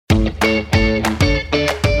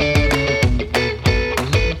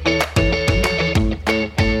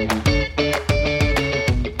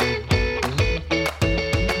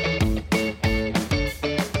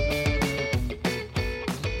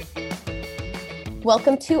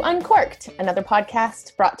Welcome to Uncorked, another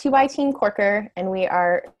podcast brought to you by Team Corker, and we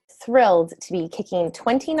are thrilled to be kicking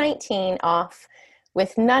 2019 off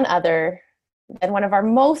with none other than one of our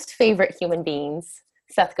most favorite human beings,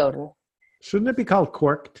 Seth Godin. Shouldn't it be called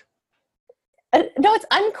corked? No, it's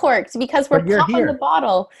uncorked because we're popping the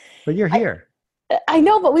bottle. But you're here. I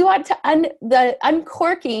know, but we want to the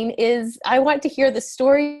uncorking is I want to hear the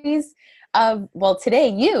stories of, well, today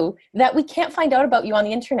you, that we can't find out about you on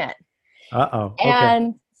the internet. Uh-oh. And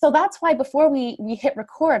okay. So that's why before we hit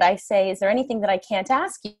record, I say, is there anything that I can't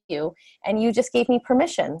ask you? And you just gave me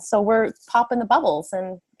permission. So we're popping the bubbles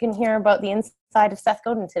and you can hear about the inside of Seth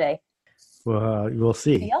Godin today. Well, we'll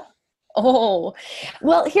see. Deal? Oh,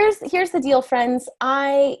 well, here's the deal, friends.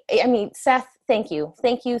 I mean, Seth, thank you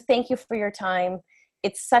for your time.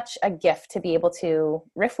 It's such a gift to be able to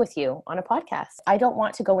riff with you on a podcast. I don't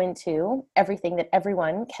want to go into everything that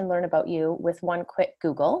everyone can learn about you with one quick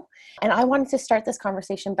Google. And I wanted to start this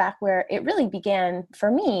conversation back where it really began for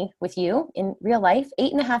me with you in real life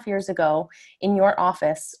 8.5 years ago in your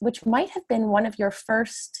office, which might have been one of your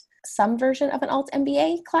first, some version of an alt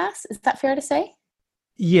MBA class. Is that fair to say?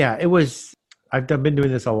 Yeah, it was. I've been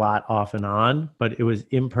doing this a lot off and on, but it was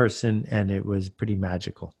in person and it was pretty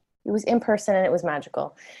magical. It was in person and it was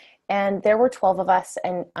magical. And there were 12 of us,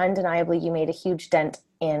 and undeniably you made a huge dent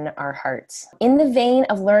in our hearts. In the vein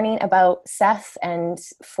of learning about Seth, and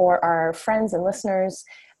for our friends and listeners,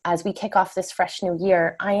 as we kick off this fresh new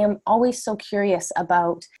year, I am always so curious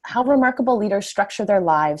about how remarkable leaders structure their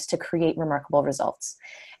lives to create remarkable results.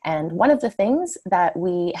 And one of the things that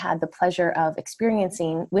we had the pleasure of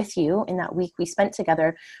experiencing with you in that week we spent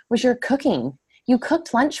together was your cooking. You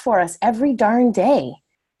cooked lunch for us every darn day.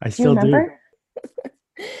 I still do.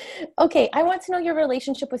 Okay, I want to know your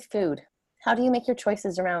relationship with food. How do you make your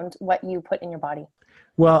choices around what you put in your body?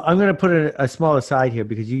 Well, I'm going to put a small aside here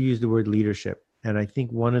because you used the word leadership. And I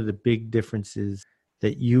think one of the big differences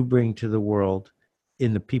that you bring to the world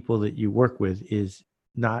in the people that you work with is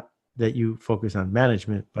not that you focus on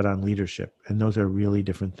management, but on leadership. And those are really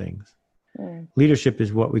different things. Leadership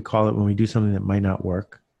is what we call it when we do something that might not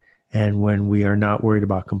work. And when we are not worried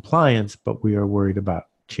about compliance, but we are worried about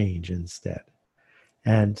change instead.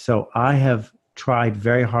 And so I have tried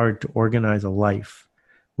very hard to organize a life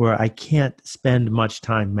where I can't spend much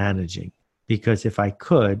time managing, because if I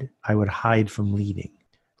could, I would hide from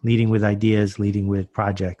leading with ideas, leading with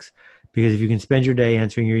projects. Because if you can spend your day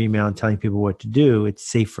answering your email and telling people what to do, it's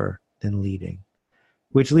safer than leading,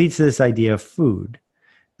 which leads to this idea of food,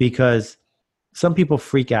 because some people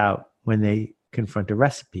freak out when they confront a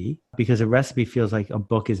recipe because a recipe feels like a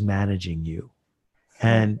book is managing you.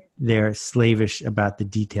 And they're slavish about the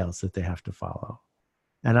details that they have to follow.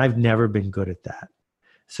 And I've never been good at that.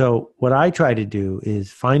 So what I try to do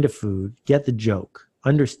is find a food, get the joke,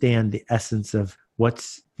 understand the essence of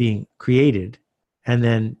what's being created, and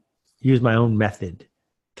then use my own method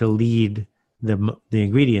to lead the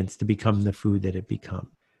ingredients to become the food that it becomes.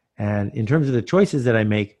 And in terms of the choices that I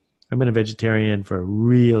make, I've been a vegetarian for a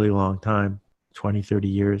really long time, 20, 30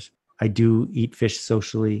 years. I do eat fish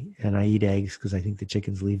socially, and I eat eggs because I think the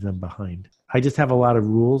chickens leave them behind. I just have a lot of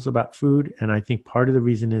rules about food, and I think part of the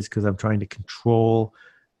reason is because I'm trying to control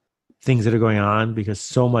things that are going on, because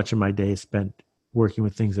so much of my day is spent working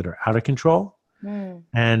with things that are out of control.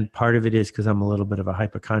 And part of it is because I'm a little bit of a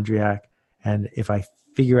hypochondriac, and if I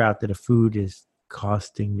figure out that a food is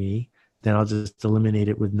costing me, then I'll just eliminate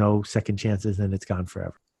it with no second chances, and it's gone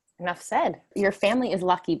forever. Enough said. Your family is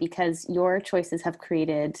lucky because your choices have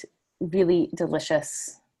created really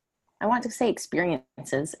delicious, I want to say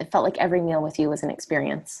experiences. It felt like every meal with you was an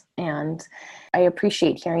experience. And I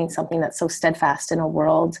appreciate hearing something that's so steadfast in a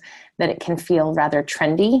world that it can feel rather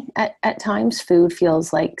trendy at times. Food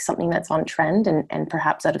feels like something that's on trend and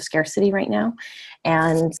perhaps out of scarcity right now.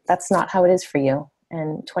 And that's not how it is for you.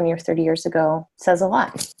 And 20 or 30 years ago says a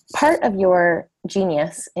lot. Part of your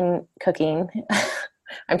genius in cooking,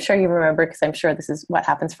 I'm sure you remember because I'm sure this is what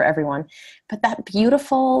happens for everyone, but that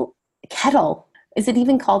beautiful kettle, is it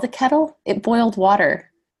even called a kettle? It boiled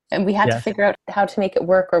water, and we had to figure out how to make it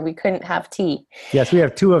work or we couldn't have tea. Yes, we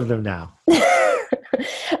have 2 of them now.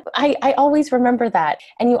 I always remember that.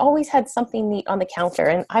 And you always had something neat on the counter.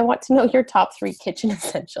 And I want to know your top 3 kitchen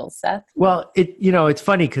essentials, Seth. Well, it's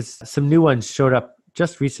funny because some new ones showed up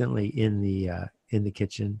just recently in the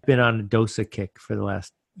kitchen. Been on a dosa kick for the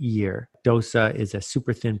last year. Dosa is a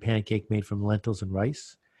super thin pancake made from lentils and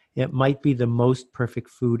rice. It might be the most perfect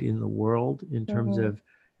food in the world in terms of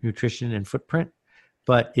nutrition and footprint.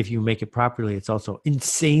 But if you make it properly, it's also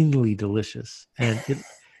insanely delicious. And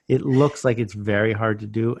It looks like it's very hard to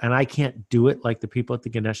do. And I can't do it like the people at the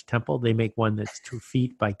Ganesh temple. They make one that's 2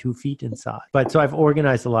 feet by 2 feet inside. But so I've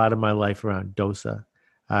organized a lot of my life around dosa.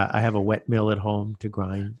 I have a wet mill at home to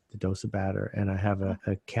grind the dosa batter, and I have a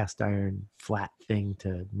cast iron flat thing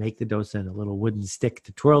to make the dosa and a little wooden stick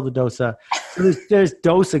to twirl the dosa. So there's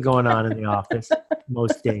dosa going on in the office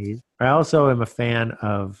most days. I also am a fan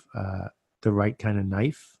of the right kind of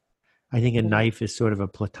knife. I think a knife is sort of a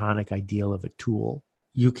platonic ideal of a tool.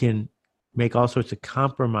 You can make all sorts of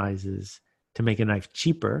compromises to make a knife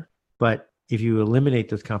cheaper, but if you eliminate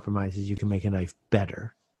those compromises, you can make a knife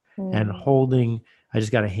better. And I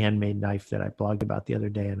just got a handmade knife that I blogged about the other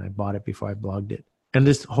day, and I bought it before I blogged it. And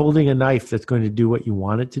just holding a knife that's going to do what you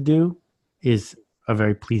want it to do is a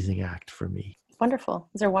very pleasing act for me. Wonderful.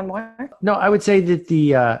 Is there one more? No, I would say that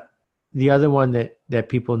the other one that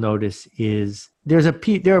people notice is there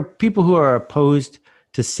are people who are opposed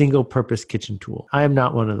to single-purpose kitchen tool. I am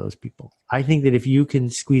not one of those people. I think that if you can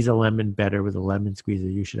squeeze a lemon better with a lemon squeezer,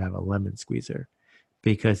 you should have a lemon squeezer,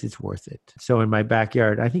 because it's worth it. So in my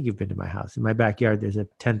backyard, I think you've been to my house. In my backyard, there's a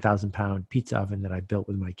 10,000-pound pizza oven that I built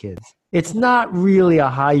with my kids. It's not really a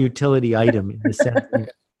high utility item in the sense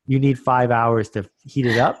that you need 5 hours to heat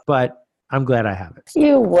it up, but I'm glad I have it.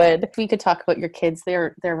 You would. We could talk about your kids.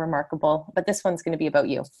 They're remarkable, but this one's going to be about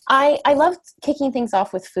you. I love kicking things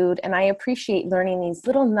off with food, and I appreciate learning these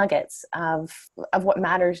little nuggets of what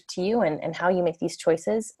matters to you and how you make these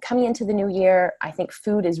choices. Coming into the new year, I think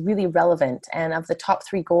food is really relevant. And of the top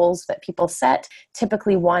 3 goals that people set,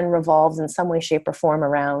 typically one revolves in some way, shape, or form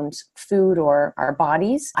around food or our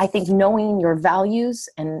bodies. I think knowing your values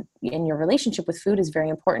and in your relationship with food is very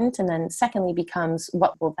important. And then secondly becomes,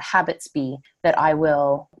 what will the habits be that I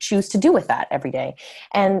will choose to do with that every day?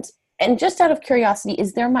 And just out of curiosity,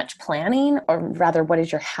 is there much planning, or rather, what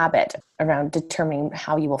is your habit around determining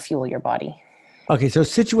how you will fuel your body? Okay, so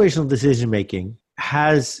situational decision-making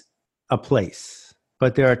has a place,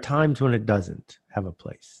 but there are times when it doesn't have a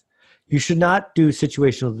place. You should not do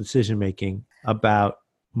situational decision-making about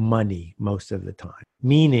money most of the time.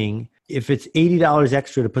 Meaning, if it's $80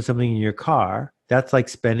 extra to put something in your car, that's like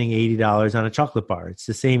spending $80 on a chocolate bar. It's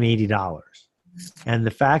the same $80. And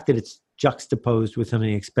the fact that it's juxtaposed with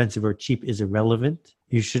something expensive or cheap is irrelevant.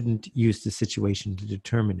 You shouldn't use the situation to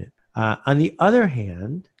determine it. On the other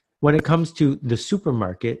hand, when it comes to the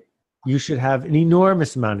supermarket, you should have an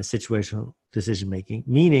enormous amount of situational decision-making,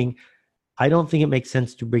 meaning I don't think it makes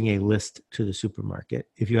sense to bring a list to the supermarket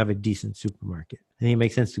if you have a decent supermarket. I think it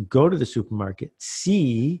makes sense to go to the supermarket,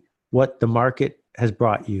 see what the market has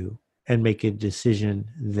brought you, and make a decision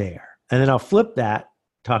there. And then I'll flip that,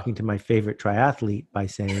 talking to my favorite triathlete, by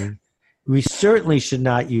saying, we certainly should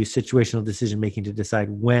not use situational decision-making to decide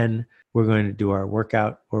when we're going to do our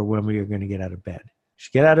workout or when we are going to get out of bed. You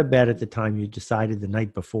should get out of bed at the time you decided the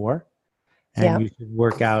night before, and you should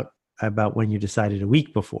work out about when you decided a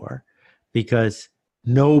week before, because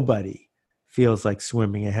nobody feels like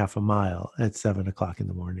swimming a half a mile at 7:00 in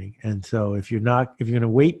the morning. And so if you're going to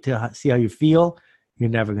wait to see how you feel, you're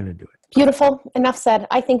never going to do it. Beautiful. Enough said.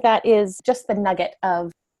 I think that is just the nugget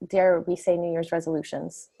of, dare we say, New Year's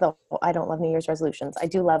resolutions. Though I don't love New Year's resolutions. I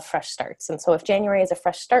do love fresh starts. And so if January is a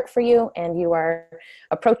fresh start for you and you are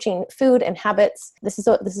approaching food and habits, this is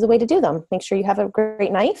a way to do them. Make sure you have a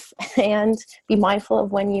great knife and be mindful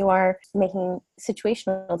of when you are making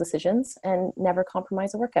situational decisions and never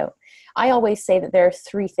compromise a workout. I always say that there are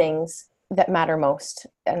 3 things that matter most.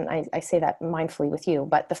 And I say that mindfully with you,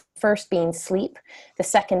 but the first being sleep, the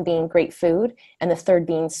second being great food, and the third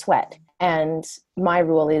being sweat. And my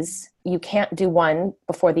rule is you can't do one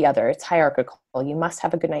before the other. It's hierarchical. You must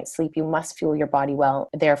have a good night's sleep. You must fuel your body well.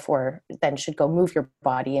 Therefore, then should go move your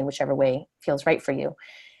body in whichever way feels right for you.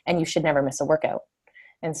 And you should never miss a workout.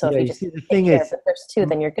 And so if you just see, the take thing care is, of the first 2,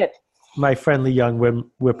 then you're good. My friendly young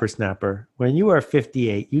whippersnapper, when you are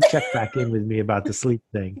 58, you check back in with me about the sleep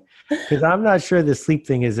thing, because I'm not sure the sleep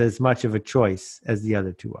thing is as much of a choice as the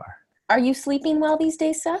other 2 are. Are you sleeping well these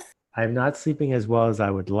days, Seth? I'm not sleeping as well as I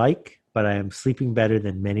would like, but I am sleeping better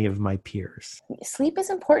than many of my peers. Sleep is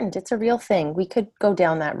important. It's a real thing. We could go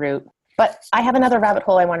down that route. But I have another rabbit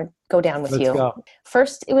hole I want to go down with you. Let's go.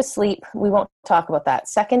 First, it was sleep. We won't talk about that.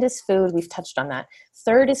 Second is food. We've touched on that.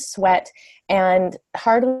 Third is sweat. And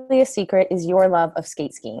hardly a secret is your love of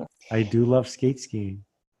skate skiing. I do love skate skiing.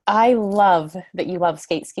 I love that you love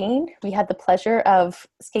skate skiing. We had the pleasure of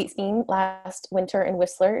skate skiing last winter in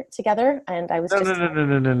Whistler together. And I was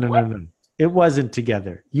No. It wasn't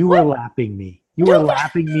together. You were lapping me. You were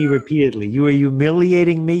lapping me repeatedly. You were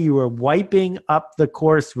humiliating me. You were wiping up the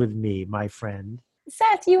course with me, my friend.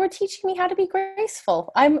 Seth, you were teaching me how to be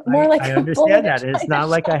graceful. I'm more like I a bull in understand a that. It's china not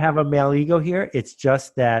like I shop. have a male ego here. It's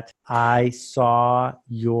just that I saw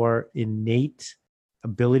your innate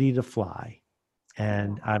ability to fly,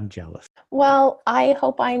 and I'm jealous. Well, I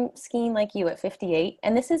hope I'm skiing like you at 58.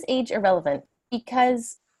 And this is age irrelevant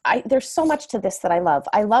because there's so much to this that I love.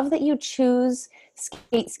 I love that you choose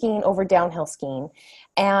skate skiing over downhill skiing.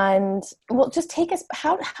 And well, just take us,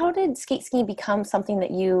 how did skate skiing become something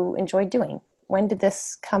that you enjoyed doing? When did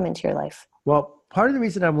this come into your life? Well, part of the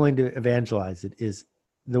reason I'm willing to evangelize it is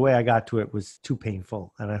the way I got to it was too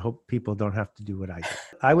painful, and I hope people don't have to do what I did.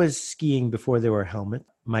 I was skiing before there were helmets.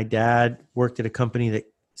 My dad worked at a company that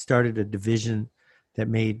started a division that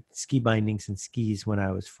made ski bindings and skis when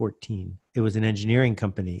I was 14. It was an engineering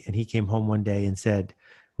company, and he came home one day and said,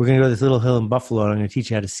 we're going to go to this little hill in Buffalo, and I'm going to teach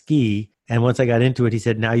you how to ski. And once I got into it, he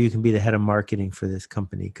said, now you can be the head of marketing for this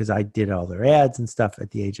company, because I did all their ads and stuff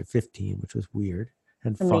at the age of 15, which was weird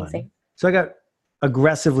and fun. Amazing. So I got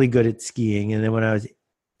aggressively good at skiing. And then when I was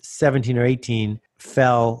 17 or 18,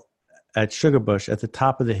 fell at Sugarbush at the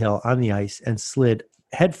top of the hill on the ice and slid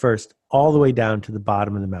headfirst all the way down to the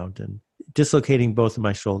bottom of the mountain, dislocating both of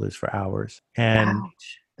my shoulders for hours. And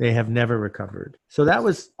Ouch. they have never recovered. So that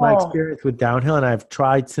was my Oh, experience with downhill. And I've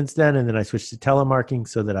tried since then. And then I switched to telemarking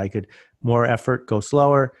so that I could more effort, go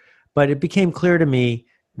slower. But it became clear to me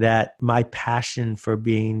that my passion for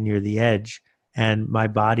being near the edge and my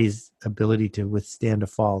body's ability to withstand a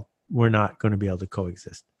fall were not going to be able to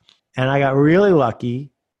coexist. And I got really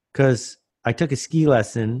lucky because I took a ski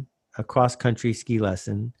lesson, a cross-country ski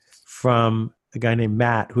lesson from a guy named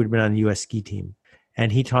Matt who had been on the U.S. ski team.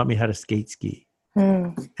 And he taught me how to skate ski.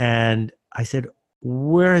 And I said,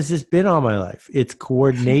 where has this been all my life? It's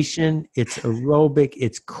coordination, it's aerobic,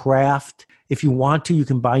 it's craft. If you want to, you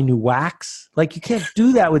can buy new wax. Like, you can't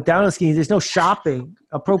do that with downhill skiing. There's no shopping,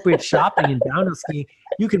 appropriate shopping in downhill skiing.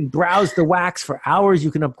 You can browse the wax for hours.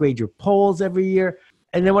 You can upgrade your poles every year.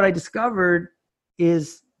 And then what I discovered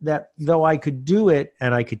is that though I could do it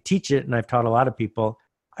and I could teach it, and I've taught a lot of people,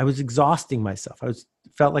 I was exhausting myself.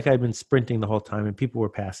 Felt like I'd been sprinting the whole time, and people were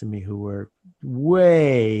passing me who were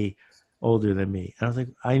way older than me. And I was like,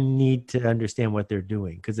 I need to understand what they're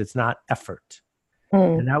doing because it's not effort.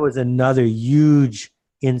 And that was another huge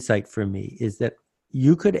insight for me, is that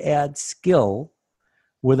you could add skill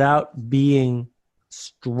without being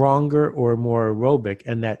stronger or more aerobic,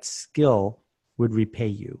 and that skill would repay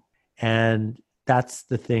you. And that's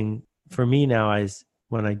the thing for me now, is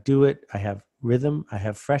when I do it, I have rhythm, I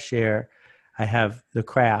have fresh air, I have the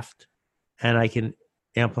craft, and I can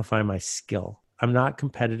amplify my skill. I'm not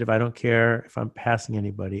competitive. I don't care if I'm passing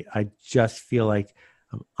anybody. I just feel like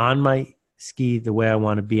I'm on my ski the way I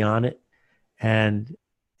want to be on it. And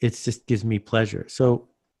it just gives me pleasure. So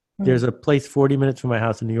there's a place 40 minutes from my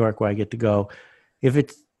house in New York where I get to go.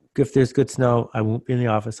 If there's good snow, I won't be in the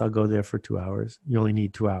office. I'll go there for 2 hours. You only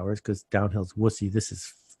need 2 hours because downhill's wussy. This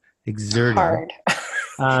is exerting.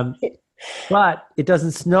 hard. But it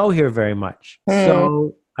doesn't snow here very much.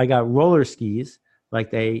 So I got roller skis like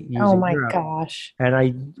they use Oh in my Europe. gosh. And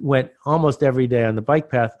I went almost every day on the bike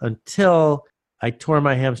path until I tore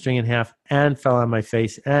my hamstring in half and fell on my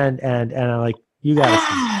face. And I'm like, you got to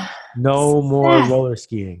stop. No more roller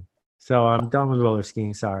skiing. So I'm done with roller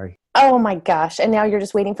skiing. Sorry. Oh my gosh. And now you're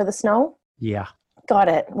just waiting for the snow? Yeah. Got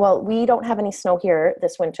it. Well, we don't have any snow here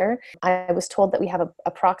this winter. I was told that we have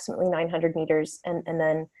approximately 900 meters. And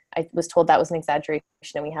then I was told that was an exaggeration.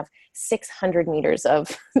 And we have 600 meters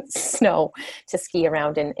of snow to ski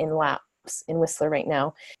around in laps in Whistler right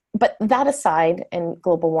now. But that aside, and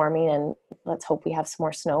global warming, and let's hope we have some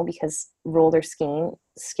more snow, because roller skiing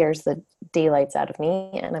scares the daylights out of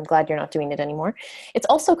me. And I'm glad you're not doing it anymore. It's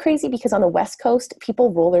also crazy because on the West Coast,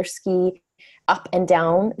 people roller ski up and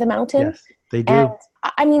down the mountain. Yes, they do. And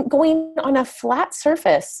I mean, going on a flat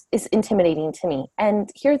surface is intimidating to me. And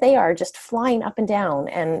here they are just flying up and down.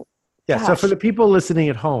 And yeah. gosh. So for the people listening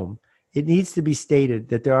at home, it needs to be stated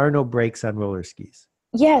that there are no brakes on roller skis.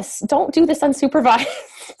 Yes, don't do this unsupervised.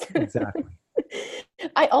 Exactly.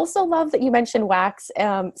 I also love that you mentioned wax,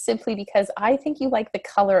 simply because I think you like the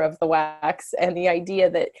color of the wax and the idea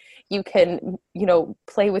that you can,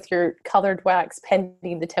 play with your colored wax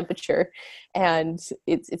pending the temperature, and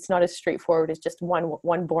it's not as straightforward as just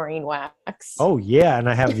one boring wax. Oh yeah, and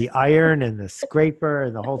I have the iron and the scraper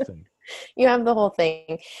and the whole thing. You have the whole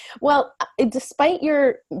thing. Well, despite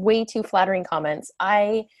your way too flattering comments,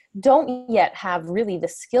 I don't yet have really the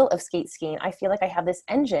skill of skate skiing. I feel like I have this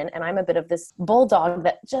engine and I'm a bit of this bulldog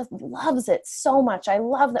that just loves it so much. I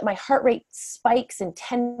love that my heart rate spikes in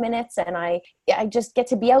 10 minutes and I just get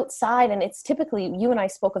to be outside. And it's typically, you and I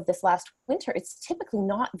spoke of this last winter, it's typically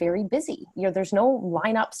not very busy. There's no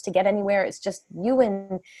lineups to get anywhere. It's just you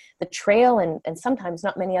and the trail and sometimes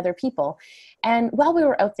not many other people. And while we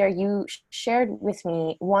were out there, you shared with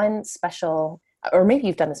me one special, or maybe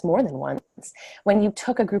you've done this more than once, when you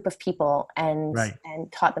took a group of people and Right.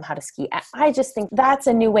 taught them how to ski. I just think that's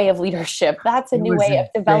a new way of leadership. That's a It new was way of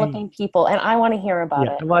developing insane. people. And I want to hear about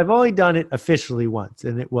Yeah. it. Well, I've only done it officially once,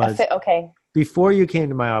 and it was Okay. before you came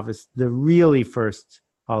to my office. The really first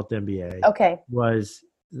Alt MBA Okay. was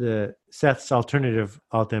the Seth's alternative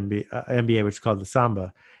Alt MBA, which is called the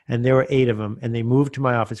Samba. And there were 8 of them, and they moved to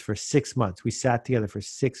my office for 6 months. We sat together for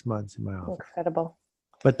 6 months in my office. Incredible.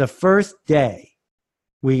 But the first day,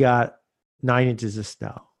 we got 9 inches of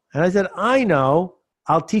snow. And I said, I know,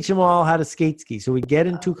 I'll teach them all how to skate ski. So we get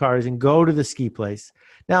in 2 cars and go to the ski place.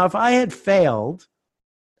 Now, if I had failed,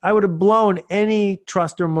 I would have blown any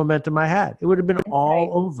trust or momentum I had. It would have been all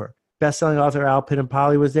over. Best-selling author Al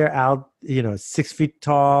Pittampalli was there. Al, 6 feet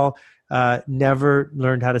tall, never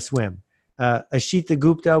learned how to swim. Ashita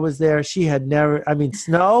Gupta was there. She had never,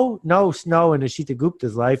 no snow in Ashita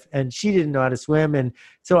Gupta's life, and she didn't know how to swim. And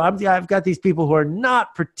so I've got these people who are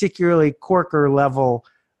not particularly Corker level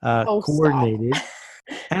coordinated.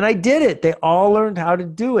 And I did it. They all learned how to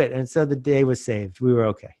do it. And so the day was saved. We were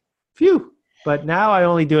okay. Phew. But now I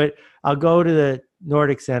only do it. I'll go to the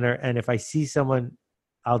Nordic Center, and if I see someone,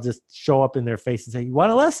 I'll just show up in their face and say, you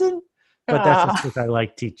want a lesson? But that's just because I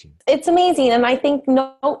like teaching. It's amazing. And I think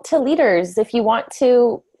note to leaders, if you want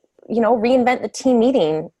to, reinvent the team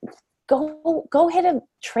meeting, go hit a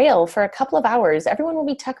trail for a couple of hours. Everyone will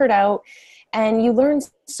be tuckered out and you learn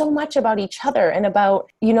so much about each other and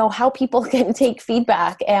about, how people can take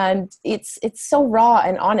feedback. And it's so raw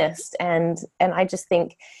and honest. And I just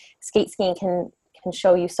think skate skiing can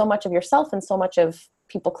show you so much of yourself and so much of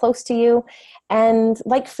people close to you. And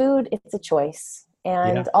like food, it's a choice.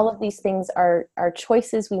 And all of these things are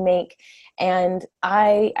choices we make. And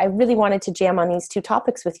I really wanted to jam on these 2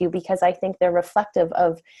 topics with you because I think they're reflective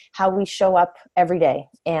of how we show up every day.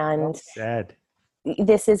 And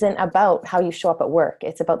this isn't about how you show up at work.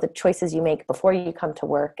 It's about the choices you make before you come to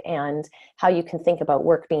work and how you can think about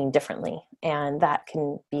work being differently. And that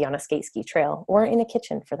can be on a skate ski trail or in a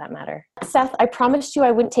kitchen for that matter. Seth, I promised you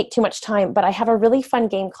I wouldn't take too much time, but I have a really fun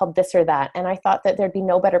game called This or That. And I thought that there'd be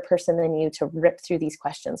no better person than you to rip through these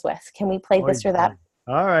questions with. Can we play This or That?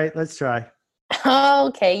 All right, let's try.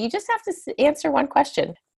 Okay. You just have to answer one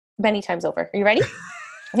question many times over. Are you ready?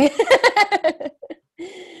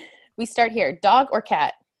 We start here. Dog or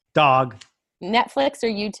cat? Dog. Netflix or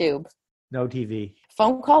YouTube? No TV.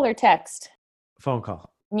 Phone call or text? Phone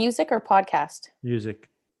call. Music or podcast? Music.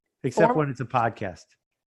 Except when it's a podcast.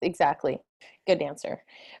 Exactly. Good answer.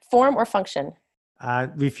 Form or function?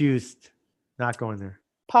 Refused. Not going there.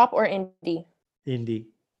 Pop or indie? Indie.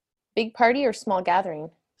 Big party or small gathering?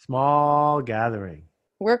 Small gathering.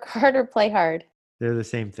 Work hard or play hard? They're the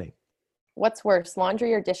same thing. What's worse,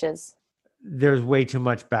 laundry or dishes? There's way too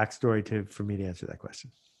much backstory for me to answer that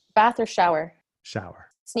question. Bath or shower? Shower.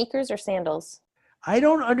 Sneakers or sandals? I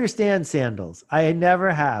don't understand sandals. I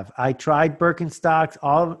never have. I tried Birkenstocks.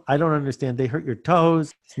 I don't understand. They hurt your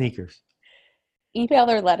toes. Sneakers. Email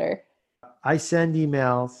or letter? I send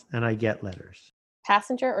emails and I get letters.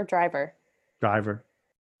 Passenger or driver? Driver.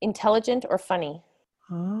 Intelligent or funny?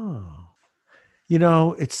 Oh.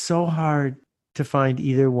 It's so hard to find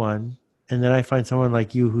either one. And then I find someone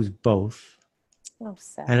like you who's both. Oh,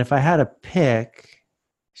 sad. And if I had to pick,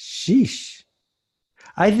 sheesh.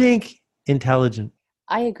 I think intelligent.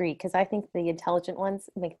 I agree, because I think the intelligent ones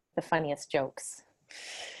make the funniest jokes.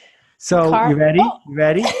 So you ready? Oh. You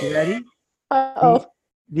ready? You ready? Uh-oh.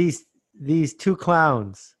 These 2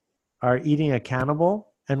 clowns are eating a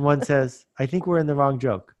cannibal, and one says, I think we're in the wrong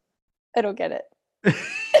joke. I don't get it.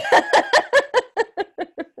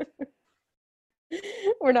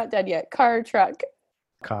 We're not done yet. Car or truck?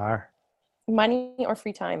 Car. Money or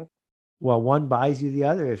free time? Well, one buys you the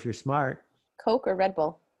other if you're smart. Coke or Red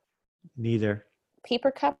Bull? Neither.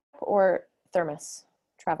 Paper cup or thermos?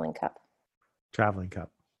 Traveling cup? Traveling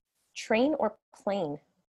cup. Train or plane?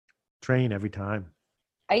 Train every time.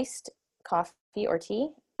 Iced coffee or tea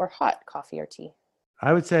or hot coffee or tea?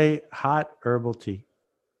 I would say hot herbal tea.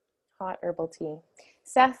 Hot herbal tea.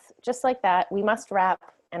 Seth, just like that, we must wrap.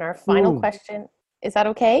 And our final question, is that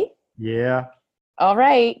okay? Yeah. All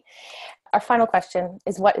right. Our final question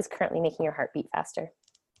is, what is currently making your heart beat faster?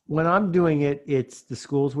 When I'm doing it, it's the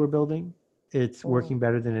schools we're building. It's working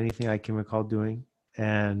better than anything I can recall doing.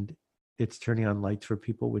 And it's turning on lights for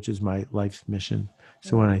people, which is my life's mission.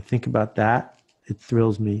 So when I think about that, it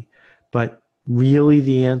thrills me. But really,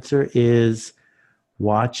 the answer is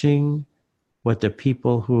watching what the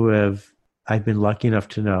people who I've been lucky enough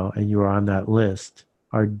to know, and you are on that list,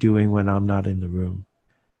 are doing when I'm not in the room.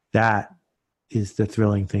 That is the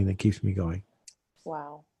thrilling thing that keeps me going.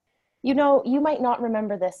 Wow. You know, you might not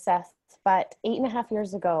remember this, Seth, but 8.5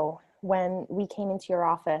 years ago, when we came into your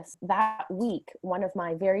office, that week, one of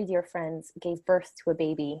my very dear friends gave birth to a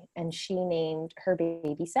baby, and she named her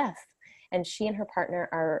baby Seth. And she and her partner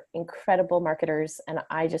are incredible marketers. And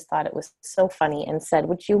I just thought it was so funny and said,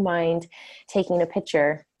 would you mind taking a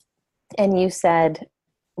picture? And you said,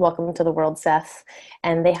 welcome to the world, Seth.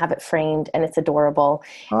 And they have it framed and it's adorable.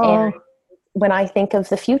 And Oh, when I think of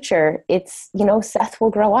the future, it's, you know, Seth will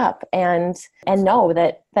grow up and know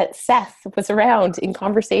that Seth was around in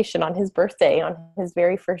conversation on his birthday, on his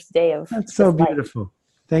very first day of that's so this life. beautiful.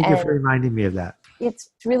 Thank you for And reminding me of that. it's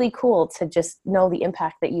really cool to just know the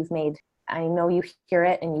impact that you've made. I know you hear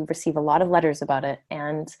it and you receive a lot of letters about it.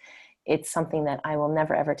 And it's something that I will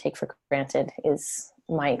never, ever take for granted is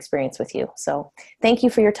my experience with you. So thank you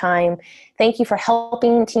for your time. Thank you for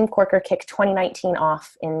helping Team Corker kick 2019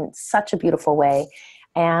 off in such a beautiful way.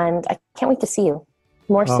 And I can't wait to see you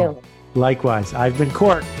more Oh, soon. likewise. I've been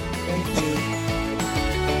Court.